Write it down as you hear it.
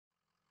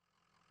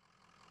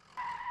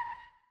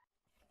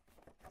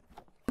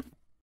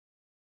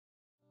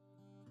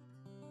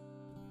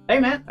Hey,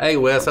 Matt. Hey,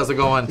 Wes. How's it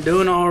going?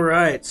 Doing all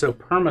right. So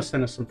Perma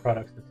sent us some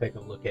products to take a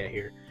look at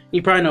here.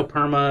 You probably know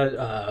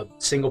Perma,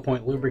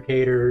 single-point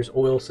lubricators,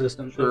 oil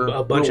systems, Sure.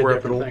 a bunch of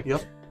different things.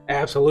 Yep.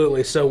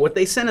 Absolutely. So what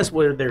they sent us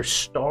were their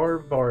STAR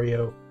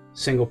VARIO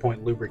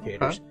single-point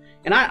lubricators. Okay.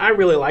 And I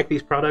really like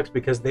these products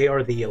because they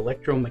are the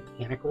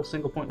electromechanical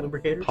single-point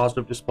lubricators.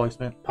 Positive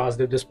displacement.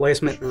 Positive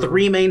displacement. Sure.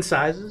 3 main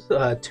sizes,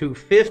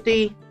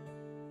 250,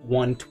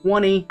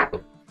 120,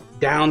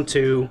 down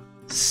to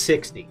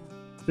 60.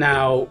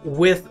 Now,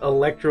 with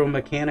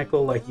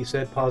electromechanical, like you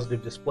said,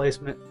 positive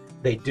displacement,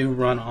 they do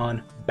run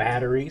on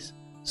batteries.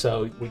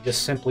 So we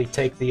just simply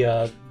take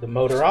the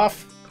motor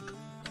off.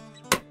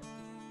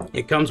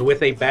 It comes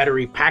with a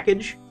battery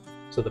package.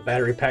 So the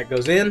battery pack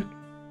goes in,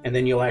 and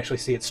then you'll actually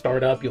see it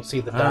start up. You'll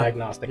see the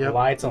diagnostic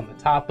lights on the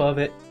top of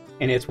it,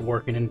 and it's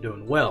working and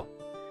doing well.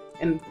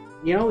 And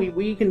you know,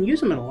 we can use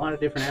them in a lot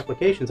of different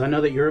applications. I know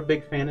that you're a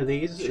big fan of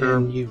these,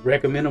 and you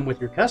recommend them with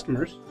your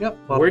customers. Yep.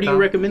 Where do you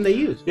recommend they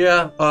use?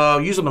 Yeah,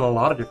 use them in a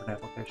lot of different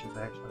applications,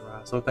 actually,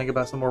 right? So think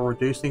about some more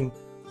reducing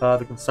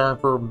the concern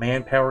for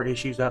manpower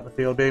issues out in the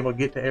field, being able to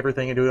get to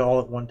everything and do it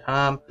all at one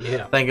time.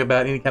 Yeah. Think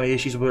about any kind of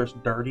issues, whether it's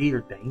dirty or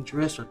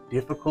dangerous or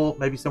difficult,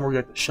 maybe somewhere you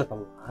have to shut the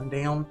line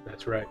down.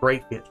 That's right.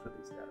 Great fits for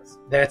these guys.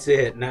 That's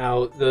it.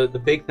 Now, the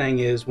big thing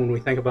is when we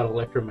think about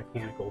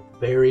electromechanical,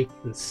 very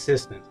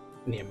consistent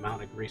in the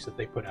amount of grease that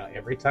they put out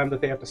every time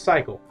that they have to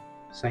cycle,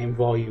 same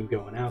volume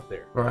going out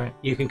there. Right.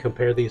 You can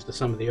compare these to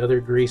some of the other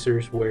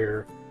greasers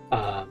where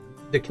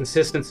the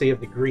consistency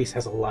of the grease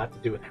has a lot to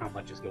do with how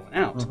much is going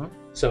out. Mm-hmm.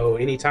 So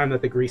anytime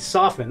that the grease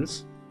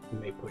softens, you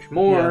may push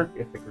more.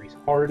 If the grease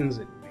hardens,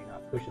 it may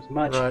not push as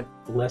much. Right.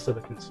 Less of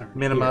a concern.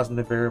 Minimizing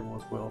the variable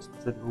as well,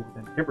 specifically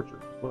within temperature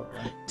as well,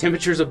 right?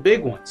 Temperature's a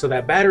big one. So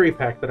that battery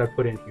pack that I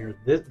put in here,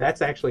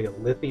 that's actually a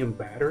lithium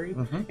battery,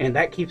 and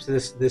that keeps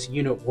this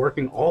unit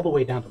working all the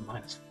way down to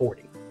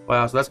 -40.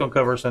 Wow, so that's going to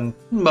cover us in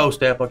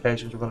most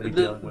applications we're going to be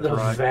dealing with,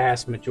 right? The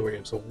vast majority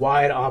of them. So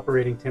wide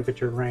operating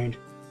temperature range,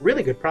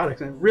 really good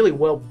products and really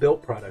well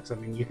built products. I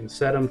mean, you can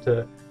set them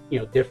to, you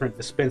know, different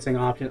dispensing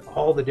options,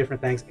 all the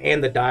different things,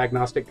 and the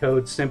diagnostic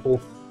code, simple,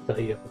 tell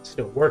you if it's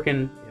still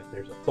working, if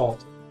there's a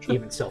fault,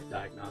 even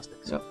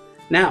self-diagnostics. Yep.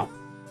 Now,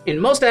 in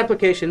most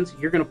applications,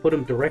 you're going to put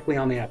them directly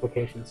on the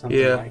application,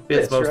 something like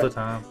this. Most of the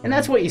time. And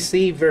that's what you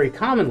see very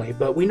commonly,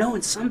 but we know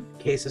in some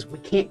cases we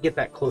can't get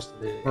that close to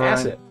the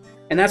asset.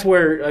 And that's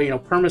where, you know,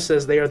 Perma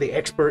says they are the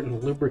expert in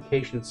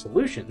lubrication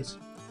solutions,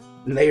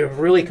 and they have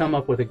really come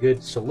up with a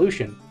good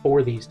solution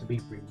for these to be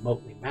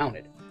remotely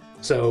mounted.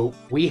 So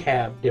we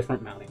have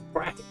different mounting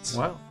brackets.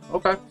 Wow.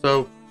 Okay.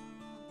 So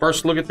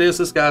first look at this.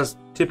 This guy's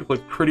typically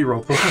pretty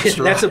robust.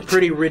 That's a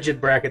pretty rigid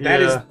bracket.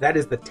 That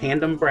is the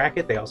tandem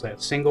bracket. They also have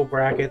single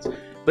brackets.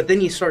 But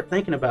then you start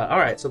thinking about, all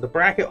right, so the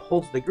bracket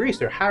holds the grease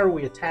there. How are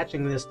we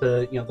attaching this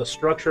to, you know, the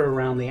structure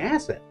around the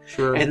asset?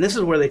 Sure. And this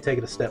is where they take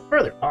it a step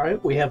further. All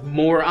right, we have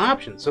more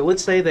options. So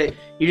let's say that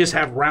you just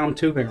have round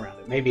tubing around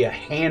it, maybe a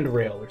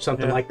handrail or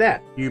something like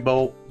that.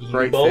 U-bolt,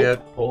 U-bolt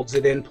holds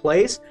it in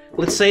place.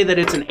 Let's say that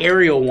it's an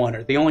aerial one,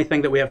 or the only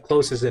thing that we have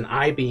close is an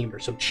I-beam or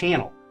some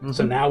channel.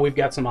 So now we've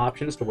got some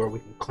options to where we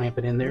can clamp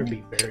it in there,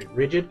 be very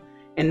rigid.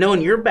 And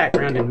knowing your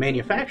background in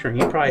manufacturing,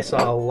 you probably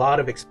saw a lot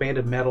of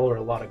expanded metal or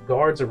a lot of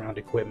guards around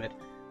equipment.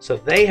 So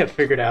they have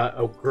figured out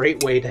a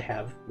great way to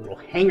have little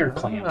hanger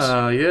clamps.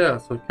 Yeah,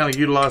 so kind of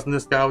utilizing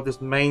this guy with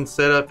this main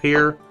setup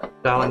here,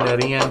 dialing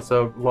that in.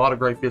 So a lot of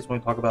great fits when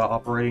we talk about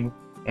operating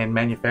and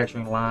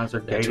manufacturing lines are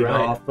gated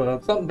off.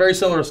 Something very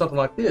similar to something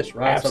like this,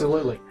 right?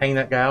 Absolutely. So hang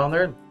that guy on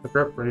there and hook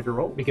her up, ready to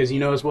roll. Because you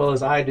know as well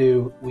as I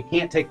do, we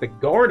can't take the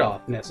guard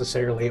off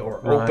necessarily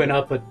or open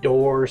up a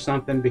door or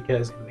something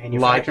because in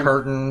manufacturing... Light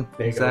curtain,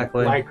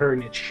 light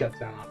curtain, it shuts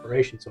down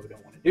operation, so we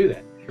don't want to do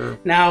that. Sure.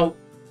 Now,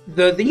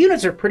 the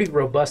units are pretty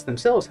robust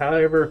themselves.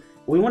 However,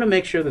 we want to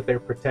make sure that they're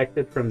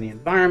protected from the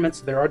environment.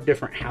 So there are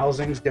different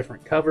housings,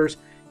 different covers.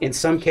 In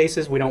some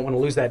cases, we don't want to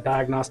lose that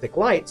diagnostic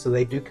light, so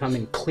they do come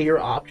in clear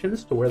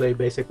options to where they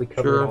basically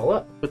cover it all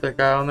up. Put that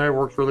guy on there,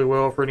 works really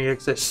well for any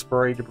excess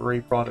spray,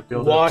 debris, product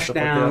buildup. Wash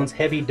downs,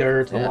 heavy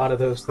dirt, a lot of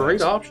those things.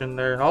 Great option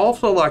there. And I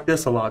also like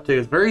this a lot too.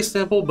 It's very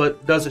simple,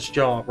 but does its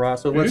job, right?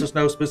 So it lets us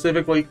know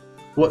specifically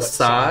what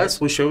size.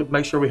 We should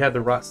make sure we have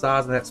the right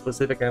size in that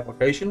specific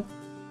application.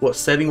 What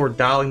setting we're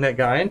dialing that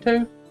guy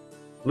into.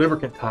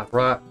 Lubricant type,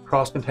 right?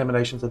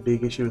 Cross-contamination is a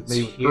big issue with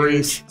me with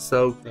grease.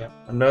 So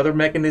another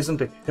mechanism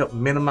to help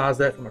minimize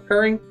that from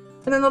occurring.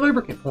 And then the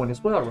lubricant point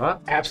as well, right?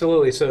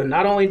 Absolutely. So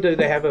not only do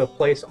they have a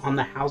place on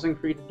the housing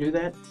for you to do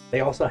that, they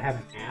also have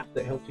an app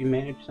that helps you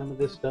manage some of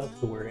this stuff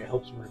to where it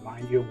helps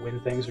remind you when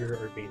things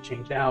are being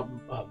changed out,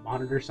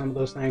 monitor some of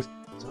those things.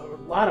 So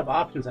a lot of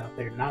options out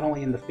there, not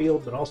only in the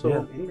field, but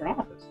also in your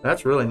office.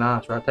 That's really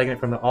nice, right? Taking it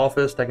from the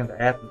office, taking the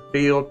app in the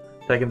field,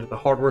 taking it to the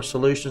hardware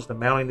solutions, to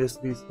mounting these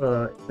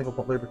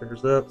single-point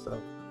lubricators up.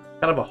 So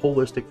kind of a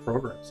holistic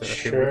program set up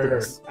here with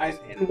this.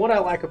 And what I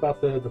like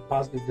about the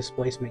positive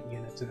displacement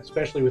units, and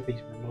especially with these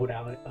remote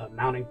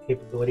mounting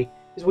capability,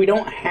 is we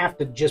don't have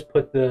to just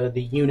put the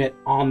unit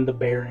on the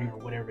bearing or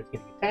whatever it's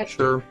getting attached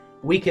to.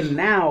 We can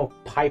now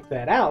pipe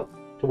that out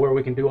to where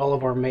we can do all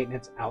of our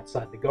maintenance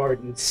outside the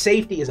garden.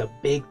 Safety is a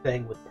big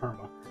thing with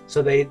perma.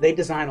 So they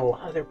design a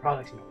lot of their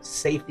products, with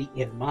safety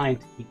in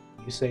mind to keep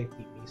you safe,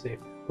 keep me safe,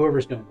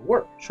 whoever's doing the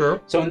work.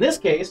 Sure. So in this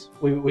case,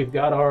 we've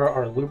got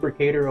our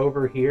lubricator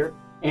over here,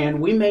 and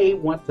we may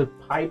want to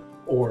pipe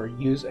or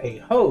use a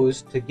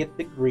hose to get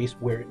the grease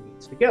where it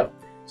needs to go.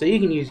 So you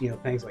can use,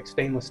 things like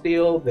stainless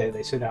steel.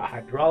 They send out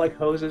hydraulic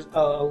hoses,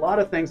 a lot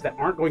of things that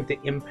aren't going to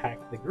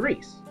impact the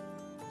grease.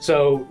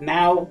 So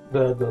now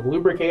the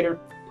lubricator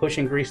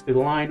pushing grease through the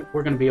line,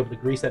 we're going to be able to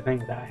grease that thing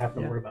without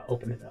having to worry about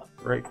opening it up.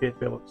 Great fit to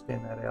be able to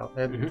extend that out.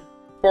 And as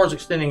far as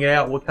extending it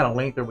out, what kind of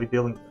length are we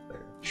dealing with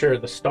there? Sure,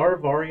 the STAR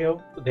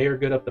VARIO, they are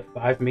good up to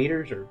 5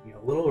 meters or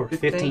a little over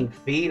 15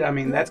 feet. I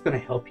mean, that's going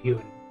to help you.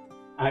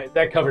 And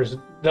that covers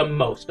the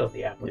most of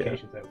the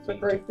applications that we need. It's a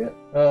great fit.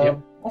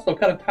 Also,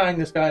 kind of tying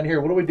this guy in here,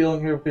 what are we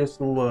dealing here with this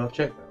little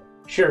check valve?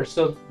 Sure,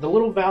 so the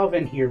little valve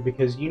in here,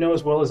 because you know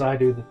as well as I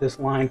do that this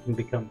line can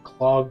become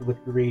clogged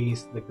with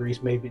grease. The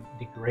grease may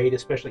degrade,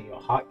 especially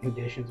hot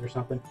conditions or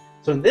something.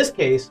 So in this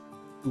case,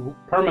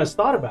 Perma's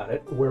thought about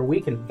it where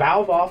we can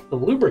valve off the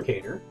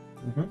lubricator,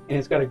 and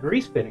it's got a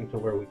grease fitting to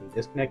where we can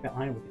disconnect that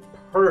line and we can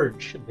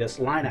purge this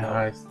line out.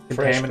 Nice.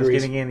 Contaminants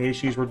getting in, the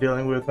issues we're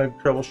dealing with, maybe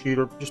troubleshoot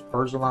or just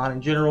purge the line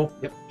in general.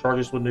 Charge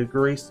us with new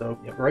grease, so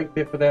great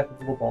fit for that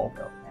little ball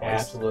valve.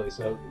 Absolutely.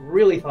 So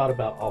really thought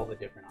about all the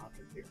different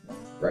options here.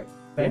 Great.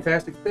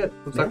 Fantastic fit.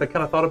 Looks like they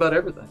kind of thought about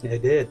everything. They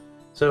did.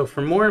 So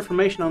for more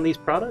information on these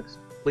products,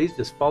 please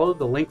just follow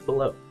the link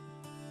below.